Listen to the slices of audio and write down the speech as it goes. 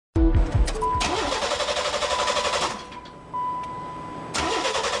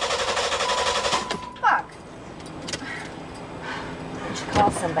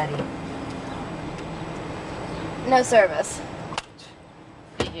No service.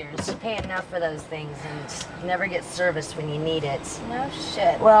 Figures. You pay enough for those things and never get serviced when you need it. No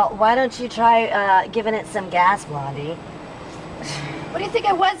shit. Well, why don't you try giving it some gas, Blondie? What do you think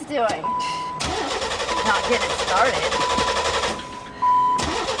I was doing? Not getting it started.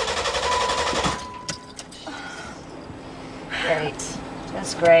 Great.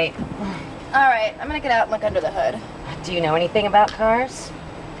 That's great. Alright, I'm gonna get out and look under the hood. Do you know anything about cars?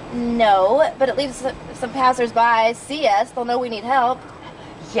 No, but at least if some passersby see us, they'll know we need help.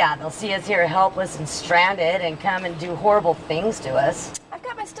 Yeah, they'll see us here helpless and stranded and come and do horrible things to us. I've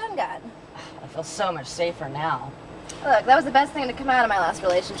got my stun gun. I feel so much safer now. Look, that was the best thing to come out of my last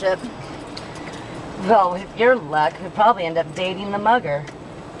relationship. Well, with your luck, we'd probably end up dating the mugger.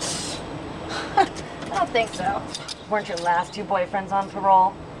 I don't think so. Weren't your last two boyfriends on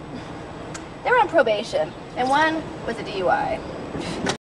parole? They were on probation, and one was a DUI.